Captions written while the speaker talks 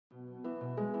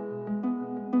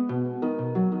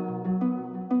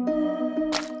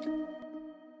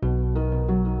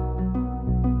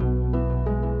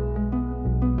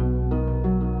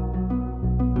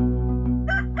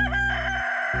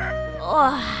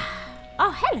Oh,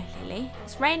 hello, Lily.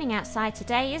 It's raining outside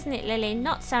today, isn't it, Lily?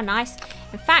 Not so nice.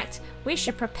 In fact, we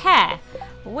should prepare.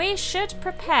 We should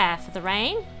prepare for the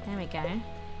rain. There we go.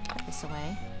 Put this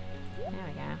away. There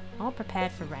we go. All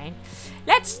prepared for rain.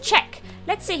 Let's check.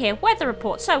 Let's see here. Weather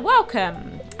report. So,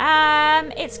 welcome.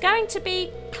 It's going to be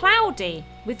cloudy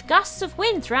with gusts of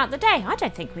wind throughout the day. I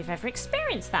don't think we've ever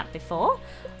experienced that before.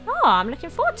 Oh, I'm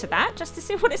looking forward to that, just to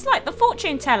see what it's like. The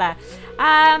fortune teller.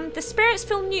 The spirits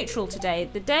feel neutral today.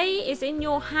 The day is in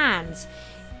your hands.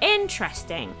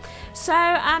 Interesting.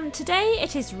 So, today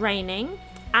it is raining,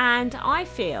 and I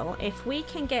feel if we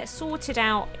can get sorted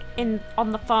out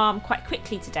on the farm quite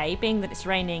quickly today, being that it's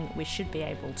raining, we should be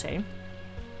able to.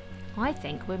 I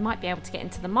think we might be able to get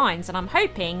into the mines, and I'm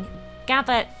hoping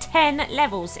gather 10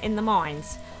 levels in the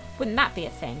mines. Wouldn't that be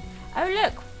a thing? Oh,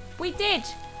 look, we did.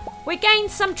 We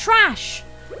gained some trash.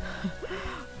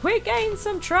 We gained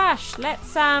some trash.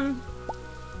 Let's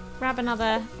grab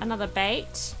another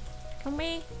bait. Can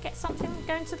we get something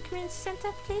going to the community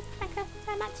centre, please? Thank you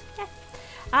very much.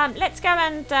 Yeah. Let's go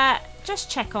and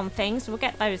just check on things. We'll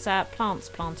get those plants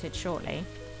planted shortly.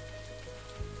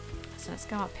 So let's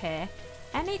go up here.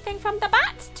 Anything from the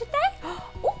bats today?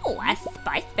 Oh, a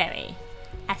spiceberry.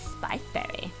 A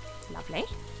spiceberry. Lovely.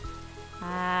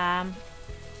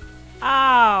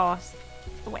 Oh,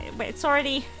 wait, it's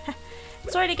already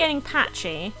it's already getting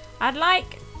patchy. I'd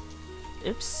like,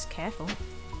 oops, careful.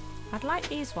 I'd like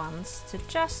these ones to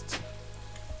just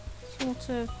sort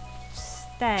of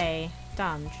stay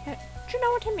done. Do you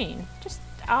know what I mean? Just,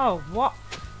 oh, what?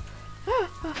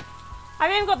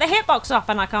 I've even got the hitbox off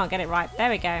and I can't get it right.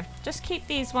 There we go. Just keep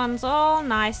these ones all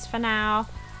nice for now.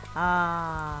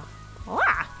 Wow.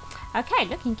 Okay,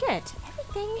 looking good.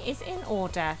 Everything is in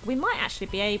order. We might actually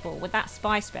be able, with that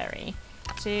spiceberry,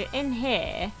 to, in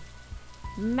here,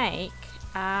 make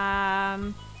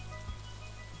a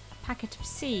packet of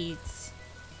seeds.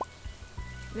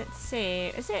 Let's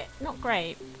see. Is it not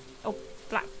grape? Or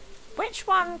black? Which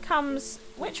one's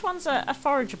a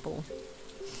forageable?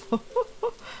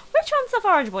 Which one's a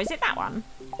forageable? Is it that one?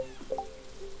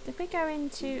 If we go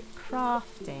into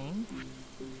crafting,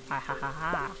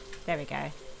 there we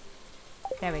go.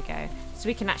 There we go. So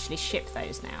we can actually ship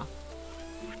those now.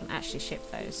 We can actually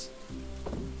ship those.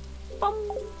 Boom.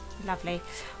 Lovely.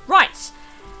 Right.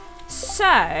 So,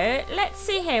 let's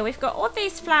see here. We've got all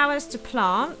these flowers to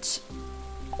plant.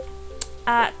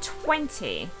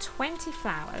 20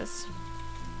 flowers.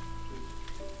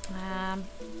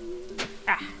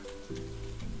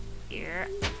 Here.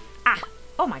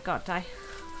 Oh my god, I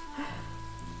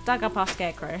dug up our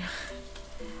scarecrow.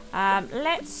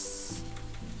 Let's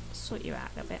sort you out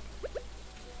a little bit.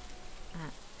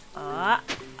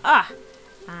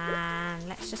 And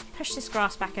let's just push this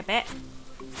grass back a bit.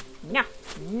 No.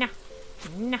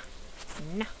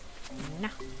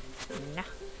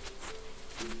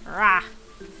 Rah.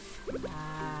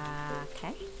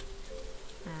 Okay.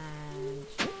 And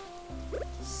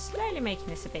slowly making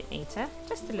this a bit neater,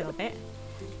 just a little bit.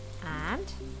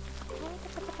 And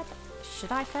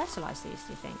should I fertilise these, do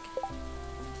you think?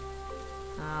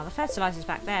 The fertiliser's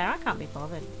back there. I can't be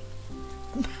bothered.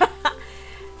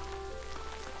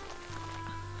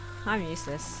 I'm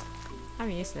useless. I'm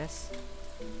useless.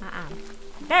 I am.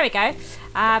 There we go.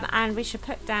 And we should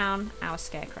put down our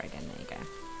scarecrow again. There you go.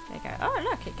 There you go. Oh,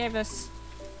 look. It gave us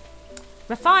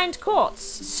refined quartz.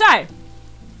 So,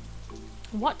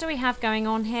 what do we have going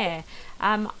on here?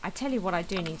 I tell you what I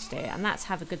do need to do, and that's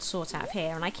have a good sort out of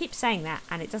here. And I keep saying that,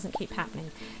 and it doesn't keep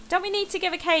happening. Don't we need to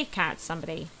give a cave carrot to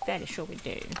somebody? Fairly sure we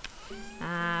do.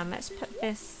 Let's put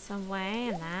this away,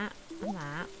 and that, and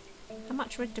that. How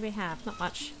much wood do we have? Not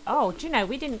much. Oh, do you know,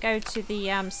 we didn't go to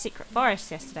the secret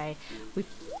forest yesterday.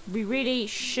 We really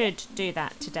should do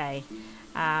that today,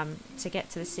 to get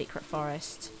to the secret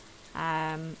forest.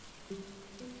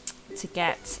 To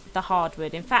get the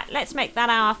hardwood. In fact, let's make that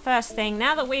our first thing.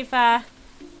 Now that we've done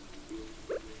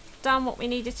what we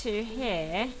needed to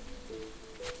here,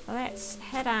 let's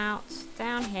head out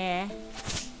down here.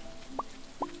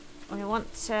 We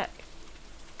want to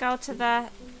go to the...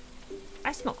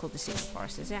 It's not called the secret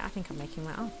forest, is it? I think I'm making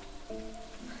that up.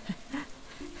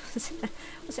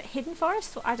 Was it hidden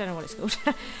forest? I don't know what it's called.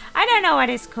 I don't know what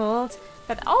it's called.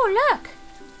 But, oh, look!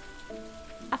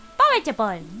 A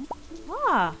forageable!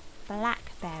 Ah,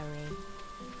 blackberry.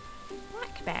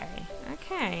 Blackberry.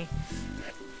 Okay.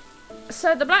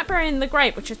 So the blackberry and the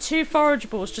grape, which are two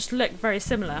forageables, just look very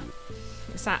similar.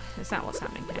 Is that what's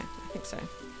happening here? I think so.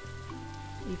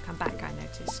 You've come back, I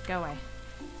notice. Go away.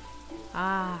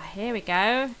 Ah, here we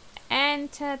go.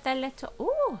 Enter the little...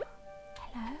 Ooh!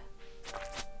 Hello.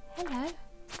 Hello.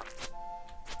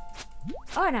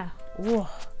 Oh, no. Whoa.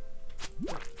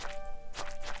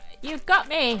 You got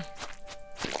me.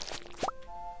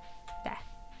 There.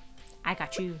 I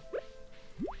got you.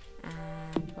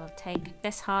 And we'll take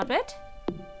this hardwood.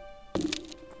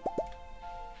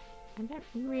 I don't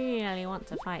really want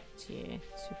to fight you,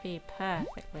 to be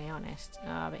perfectly honest.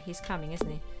 Oh, but he's coming, isn't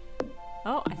he?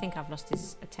 Oh, I think I've lost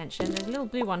his attention. There's a little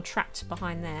blue one trapped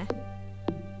behind there.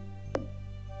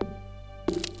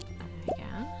 There we go.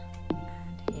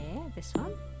 And here, this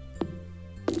one.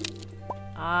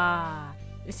 Ah.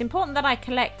 It's important that I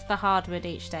collect the hardwood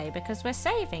each day because we're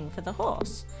saving for the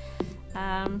horse.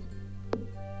 I'm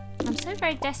so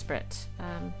very desperate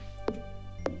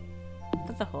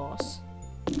for the horse.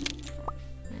 I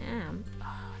am.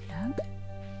 Oh, look.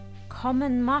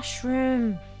 Common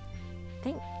mushroom.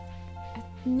 Think.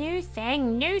 A new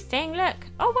thing. New thing. Look.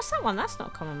 Oh, what's that one? That's not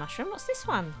a common mushroom. What's this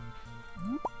one?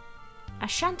 A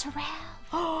chanterelle.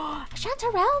 Oh, a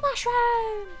chanterelle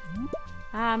mushroom.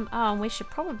 Oh, and we should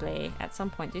probably at some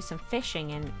point do some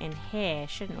fishing in here,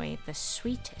 shouldn't we? The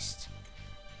sweetest.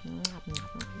 He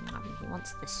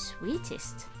wants the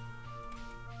sweetest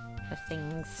of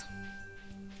things.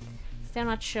 Still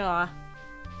not sure.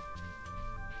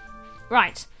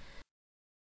 Right.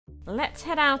 Let's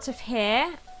head out of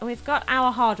here. We've got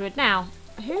our hardwood now.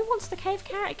 Who wants the cave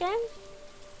carrot again?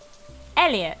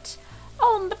 Elliot.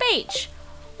 On the beach.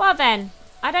 Well then.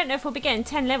 I don't know if we'll be getting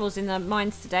 10 levels in the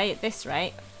mines today at this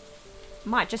rate.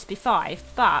 Might just be 5,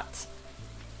 but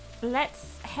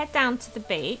let's head down to the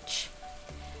beach.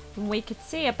 And we could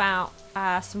see about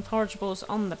some forageables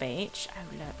on the beach.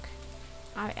 Oh, look.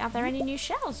 Are there any new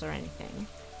shells or anything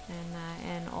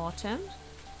in autumn?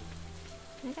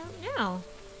 I don't know.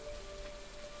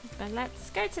 But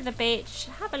let's go to the beach,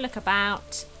 have a look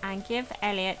about, and give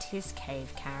Elliot his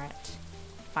cave carrot.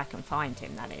 If I can find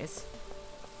him, that is.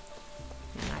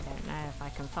 And I don't know if I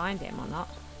can find him or not.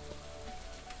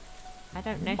 I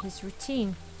don't know his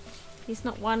routine. He's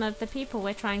not one of the people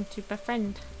we're trying to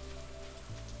befriend.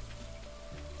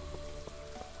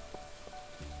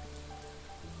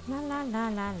 La la la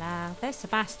la la. There's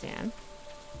Sebastian.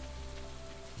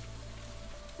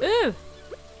 Ooh!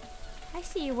 I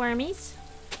see you, wormies.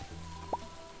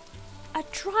 A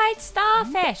dried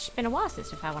starfish! Been a while since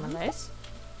we've had one of those.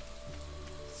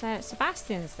 So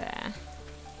Sebastian's there.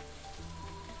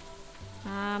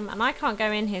 And I can't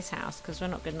go in his house because we're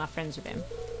not good enough friends with him.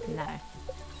 No.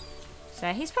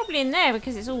 So he's probably in there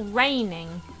because it's all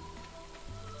raining.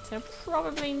 So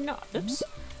probably not. Oops.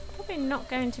 Probably not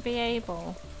going to be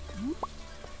able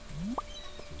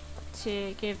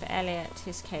to give Elliot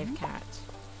his cave carrot.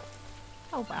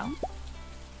 Oh well.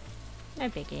 No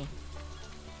biggie.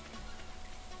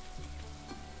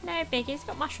 No biggie. He's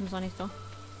got mushrooms on his door.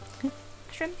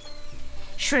 Mushroom.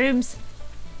 Shrooms.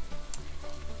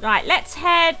 Right, let's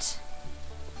head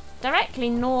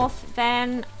directly north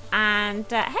then and,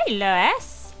 hey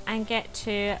Lois, and get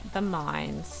to the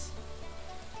mines.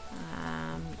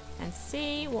 And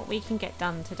see what we can get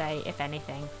done today, if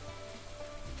anything.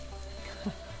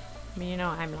 I mean, you know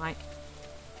what I'm like.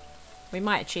 We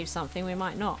might achieve something, we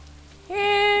might not.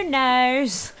 Who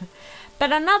knows?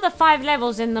 But another 5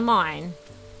 levels in the mine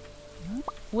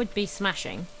would be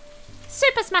smashing.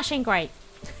 Super smashing great.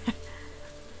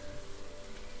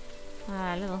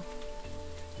 A little,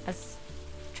 as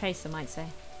Tracer might say.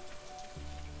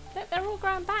 Look, they're all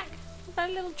growing back. The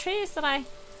little trees that I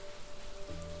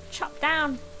chopped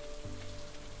down.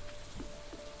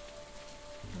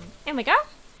 In we go.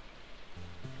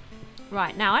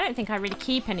 Right, now I don't think I really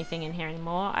keep anything in here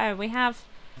anymore. Oh, we have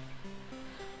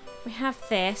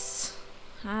this.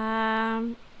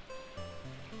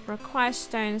 Requires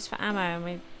stones for ammo,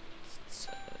 and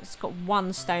it's got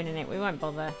 1 stone in it. We won't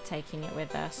bother taking it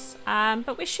with us.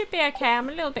 But we should be okay. I'm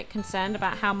a little bit concerned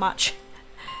about how much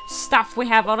stuff we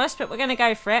have on us, but we're going to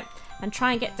go for it and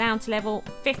try and get down to level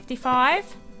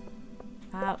 55.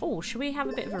 Oh, should we have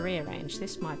a bit of a rearrange?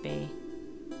 This might be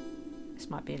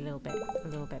a little bit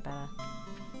better.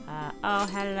 Oh,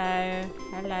 hello.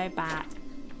 Hello, bat.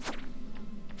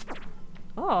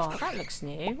 Oh, that looks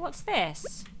new. What's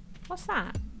this? What's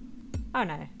that? Oh,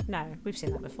 no. No, we've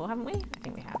seen that before, haven't we? I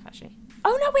think we have, actually.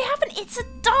 Oh, no, we haven't. It's a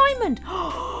diamond.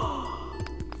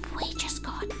 We just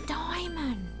got a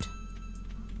diamond.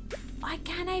 I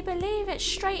can't believe it.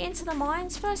 Straight into the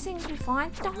mines. First things we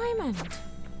find, diamond.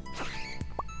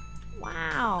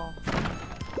 Wow.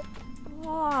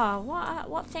 Whoa,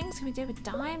 what things can we do with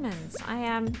diamonds?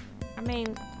 I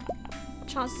mean,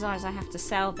 chances are I have to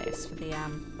sell this for the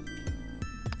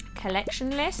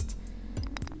collection list.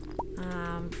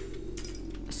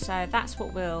 So that's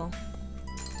what we'll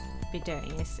be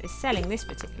doing, is selling this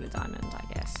particular diamond,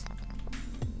 I guess.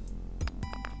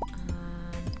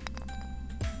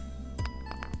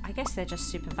 I I guess they're just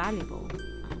super valuable.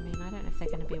 I mean, I don't know if they're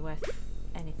going to be worth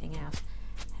anything else.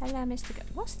 Hello, Mr.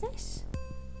 What's this?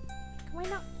 Can we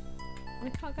not?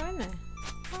 We can't go in there.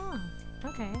 Oh,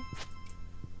 okay.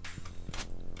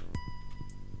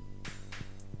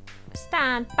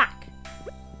 Stand back,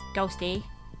 Ghosty.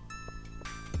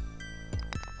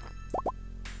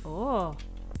 Oh,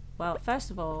 well, first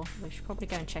of all, we should probably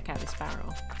go and check out this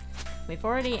barrel. We've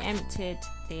already emptied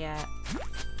the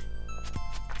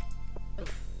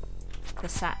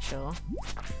satchel.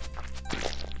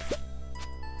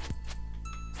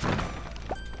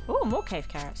 Oh, more cave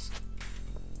carrots.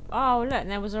 Oh, look, and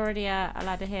there was already a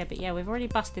ladder here, but yeah, we've already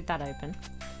busted that open.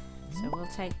 So we'll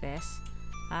take this.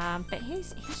 But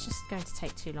he's just going to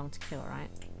take too long to kill, right?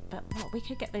 But what, we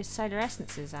could get those solar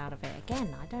essences out of it.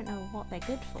 Again, I don't know what they're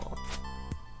good for.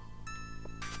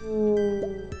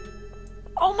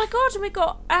 Oh my god, and we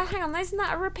got, hang on, isn't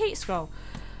that a repeat scroll?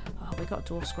 Oh, we got a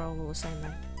dwarf scroll all the same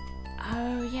though.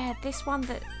 Oh yeah, this one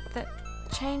that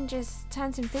changes,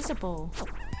 turns invisible.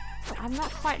 I'm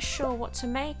not quite sure what to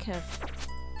make of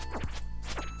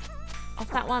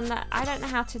that one. That I don't know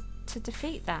how to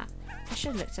defeat that. I should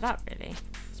have looked it up really.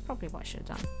 It's probably what I should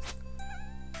have done.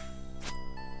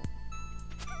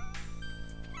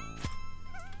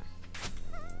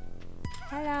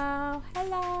 Hello,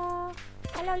 hello,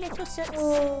 hello little soots.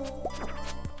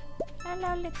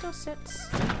 Hello little soots.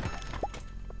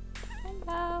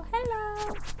 Hello,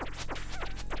 hello.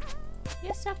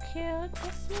 You're so cute,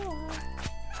 yes you are.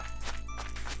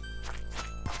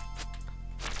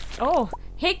 Oh,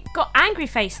 he got angry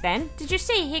face then. Did you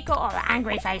see? He got an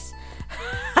angry face.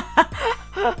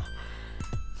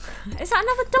 Is that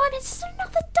another diamond? It's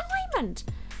another diamond.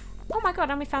 Oh my god,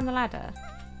 and we found the ladder.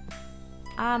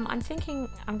 I'm thinking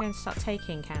I'm going to start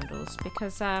taking candles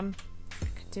because we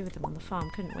could do with them on the farm,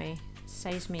 couldn't we?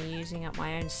 Saves me using up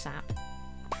my own sap.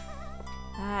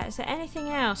 Is there anything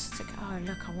else? Oh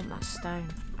look, I want that stone.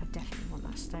 I definitely want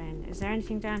that stone. Is there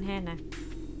anything down here? No.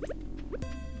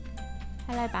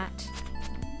 Hello, bat.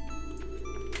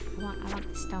 I want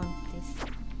the stone, please.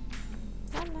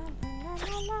 La la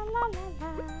la la la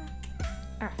la la.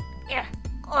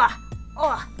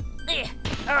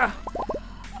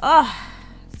 Oh,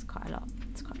 it's quite a lot.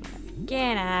 It's quite a lot.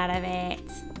 Get out of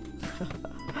it.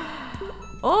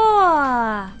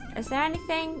 Oh, is there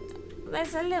anything?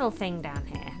 There's a little thing down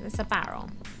here. There's a barrel.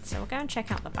 So we'll go and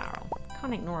check out the barrel.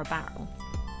 Can't ignore a barrel.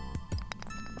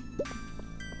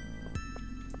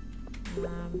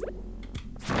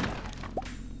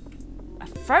 A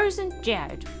frozen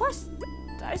geode. What's?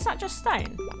 Is that just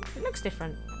stone? It looks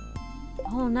different.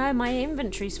 Oh no, my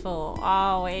inventory's full.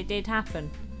 Oh, it did happen.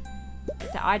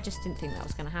 I just didn't think that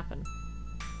was going to happen.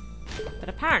 But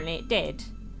apparently it did.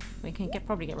 We can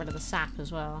probably get rid of the sap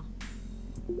as well.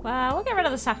 Well, we'll get rid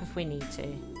of the sap if we need to.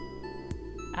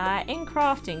 In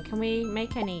crafting, can we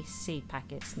make any seed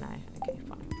packets? No. Okay,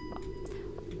 fine.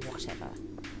 Well, whatever.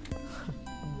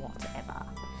 Whatever.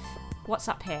 What's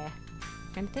up here?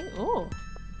 Anything? Ooh.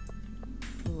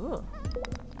 Ooh.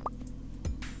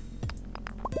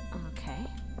 Okay.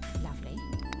 Lovely.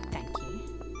 Thank you.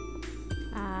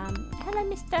 Hello,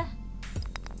 Mr.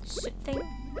 Soot thing.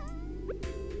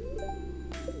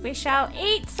 We shall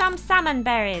eat some salmon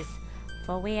berries,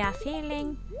 for we are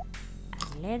feeling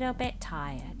a little bit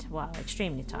tired. Well,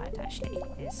 extremely tired, actually,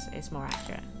 is more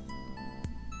accurate.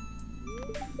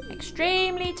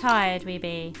 Extremely tired we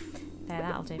be. There,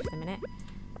 that'll do for the minute.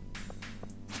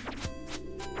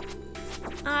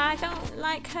 I don't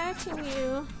like hurting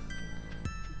you,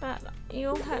 but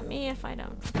you'll hurt me if I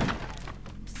don't.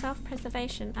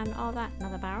 Self-preservation and all that.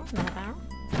 Another barrel, another barrel.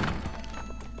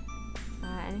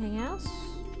 Anything else?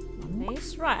 On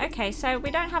these? Right, okay, so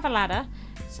we don't have a ladder,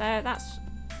 so that's...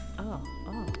 Oh.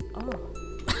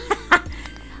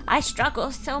 I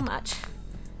struggle so much.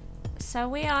 So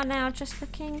we are now just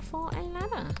looking for a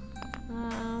ladder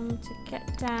to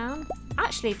get down.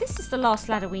 Actually, this is the last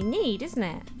ladder we need, isn't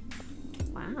it?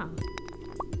 Wow.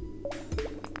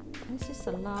 This is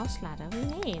the last ladder we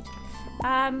need.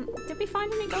 Did we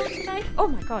find any gold today? Oh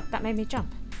my god, that made me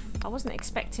jump. I wasn't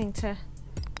expecting to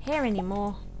hear any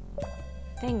more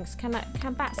things. Can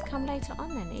bats come later on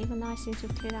then, even though I seem to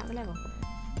have cleared out the level?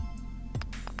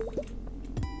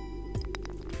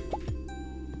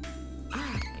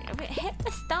 Hit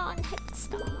the stone, hit the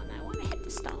stone. I want to hit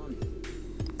the stone.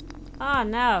 Oh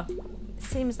no. It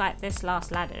seems like this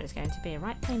last ladder is going to be a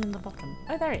right pain in the bottom.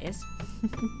 Oh, there it is.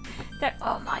 There.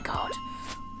 Oh my god.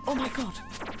 Oh my god.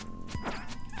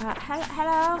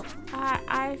 Hello.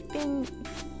 I've been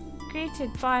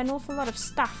greeted by an awful lot of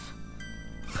stuff.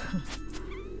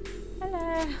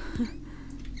 Hello.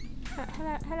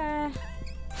 Hello.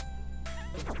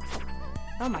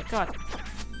 Oh my god.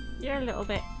 You're a little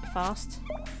bit fast.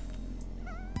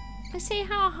 Let's see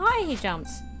how high he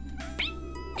jumps.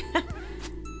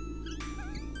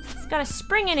 He's got a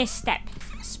spring in his step. He's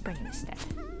got a spring in his step.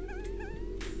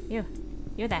 You're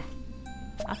there.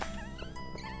 Okay.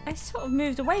 I sort of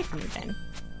moved away from you then.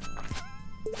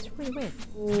 It's really weird.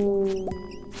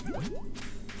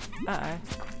 Uh-oh.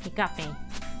 He got me.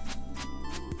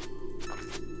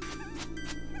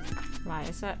 Right,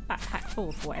 is that backpack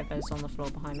full for whatever's on the floor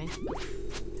behind me?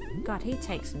 God, he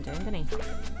takes some doing, doesn't he?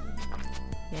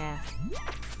 Yeah.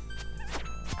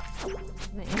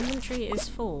 The inventory is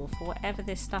full for whatever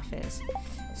this stuff is.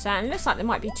 So it looks like there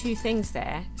might be 2 things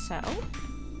there. So,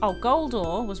 oh, gold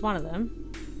ore was one of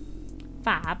them.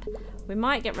 Fab. We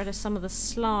might get rid of some of the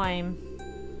slime.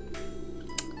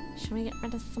 Shall we get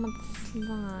rid of some of the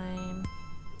slime?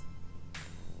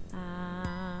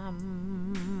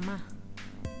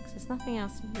 There's nothing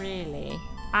else really.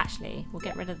 Actually, we'll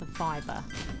get rid of the fibre.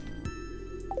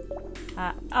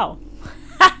 Oh.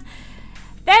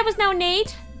 There was no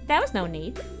need. There was no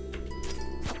need.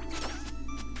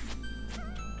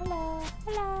 Hello,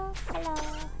 hello, hello,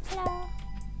 hello.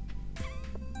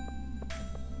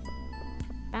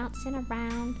 Bouncing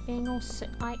around, being all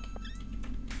soot-like.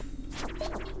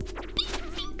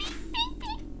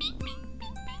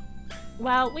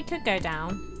 Well, we could go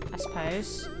down, I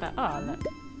suppose. But, oh, look.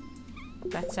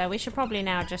 But we should probably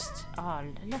now just... Oh,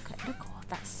 look at all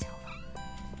that silver.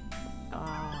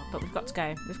 Oh, but we've got to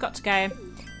go. We've got to go.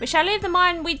 We shall leave the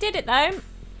mine. We did it, though.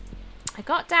 I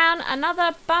got down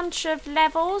another bunch of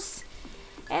levels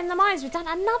in the mines. We've done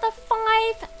another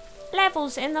 5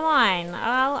 levels in the mine.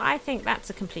 Well, I think that's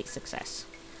a complete success.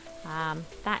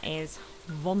 That is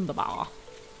wunderbar.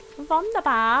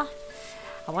 Wunderbar.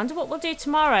 I wonder what we'll do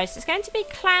tomorrow. So it's going to be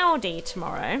cloudy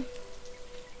tomorrow.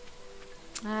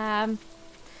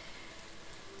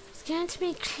 It's going to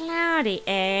be cloudy,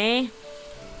 eh?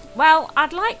 Well,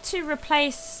 I'd like to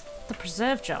replace the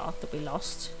preserve jar that we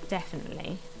lost,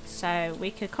 definitely. So we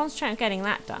could concentrate on getting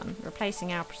that done,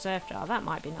 replacing our preserve jar. That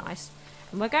might be nice.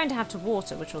 And we're going to have to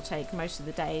water, which will take most of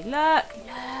the day. Look,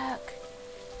 look.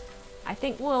 I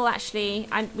think we'll actually,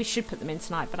 we should put them in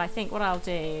tonight, but I think what I'll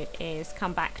do is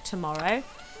come back tomorrow.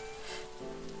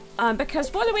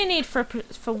 Because what do we need for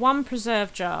one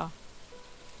preserve jar?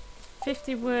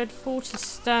 50 wood, 40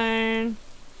 stone.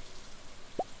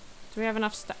 Do we have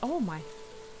enough stone? Oh my.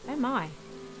 Oh my.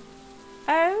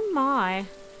 Oh my.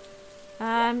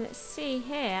 Let's see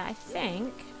here. I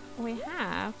think we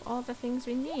have all the things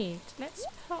we need. Let's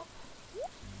pop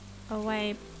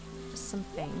away some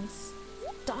things.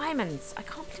 Diamonds. I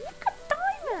can't believe we've got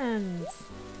diamonds.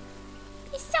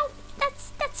 It's so,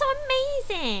 that's so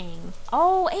amazing.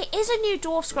 Oh, it is a new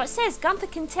dwarf scroll. It says Gunther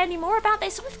can tell you more about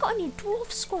this. So we've got a new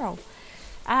dwarf scroll.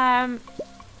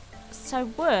 So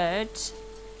wood,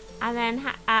 and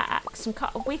then some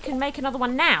cut. We can make another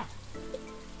one now.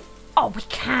 Oh, we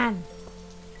can.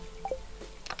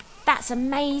 That's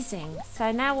amazing.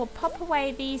 So now we'll pop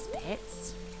away these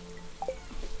bits.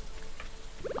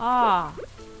 Ah.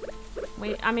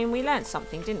 I mean, we learned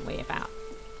something, didn't we, about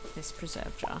this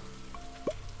preserve jar?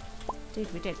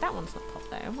 Dude, we did. That one's not popped,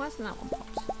 though. Why isn't that one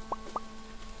popped?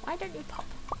 Why don't you pop?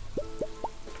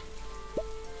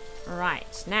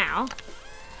 Right, now.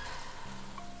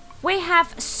 We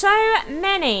have so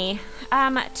many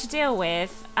to deal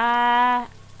with.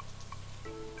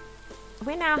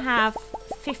 We now have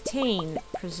 15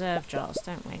 preserve jars,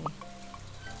 don't we?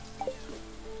 I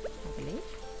believe.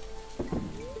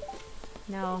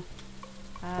 No.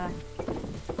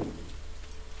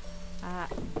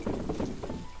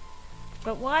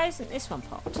 But why isn't this one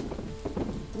popped?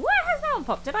 Why has that one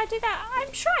popped? Did I do that?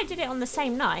 I'm sure I did it on the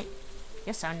same night.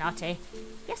 You're so naughty.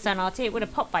 You're so naughty. It would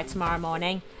have popped by tomorrow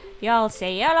morning. You'll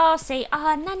see. You'll all see.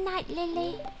 Oh, night-night,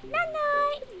 Lily.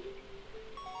 Night-night.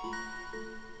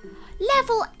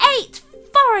 Level 8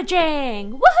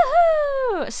 foraging.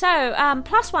 Woohoo! So,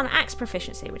 +1 axe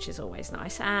proficiency, which is always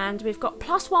nice. And we've got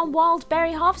 +1 wild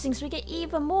berry harvesting, so we get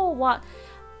even more. What?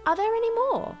 Are there any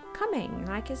more coming?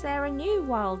 Like, is there a new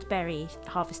wild berry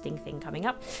harvesting thing coming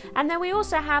up? And then we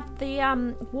also have the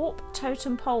warp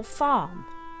totem pole farm.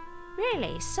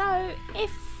 Really? So,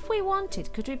 if we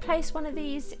wanted, could we place one of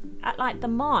these at, like, the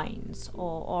mines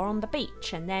or on the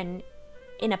beach, and then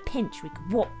in a pinch we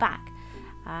could walk back?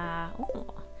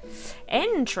 Oh,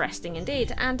 interesting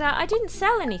indeed. And I didn't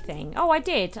sell anything. Oh, I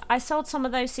did. I sold some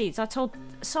of those seeds. I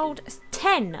sold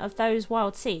 10 of those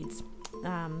wild seeds.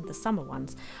 The summer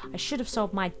ones. I should have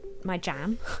sold my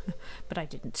jam, but I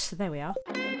didn't. So there we are.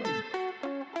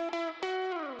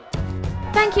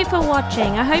 Thank you for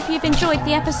watching. I hope you've enjoyed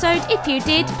the episode. If you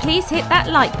did, please hit that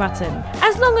like button.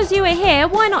 As long as you are here,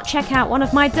 why not check out one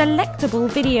of my delectable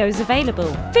videos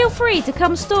available? Feel free to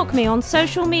come stalk me on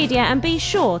social media and be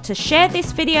sure to share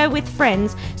this video with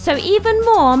friends so even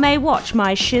more may watch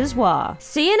my schizwa.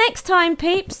 See you next time,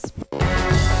 peeps!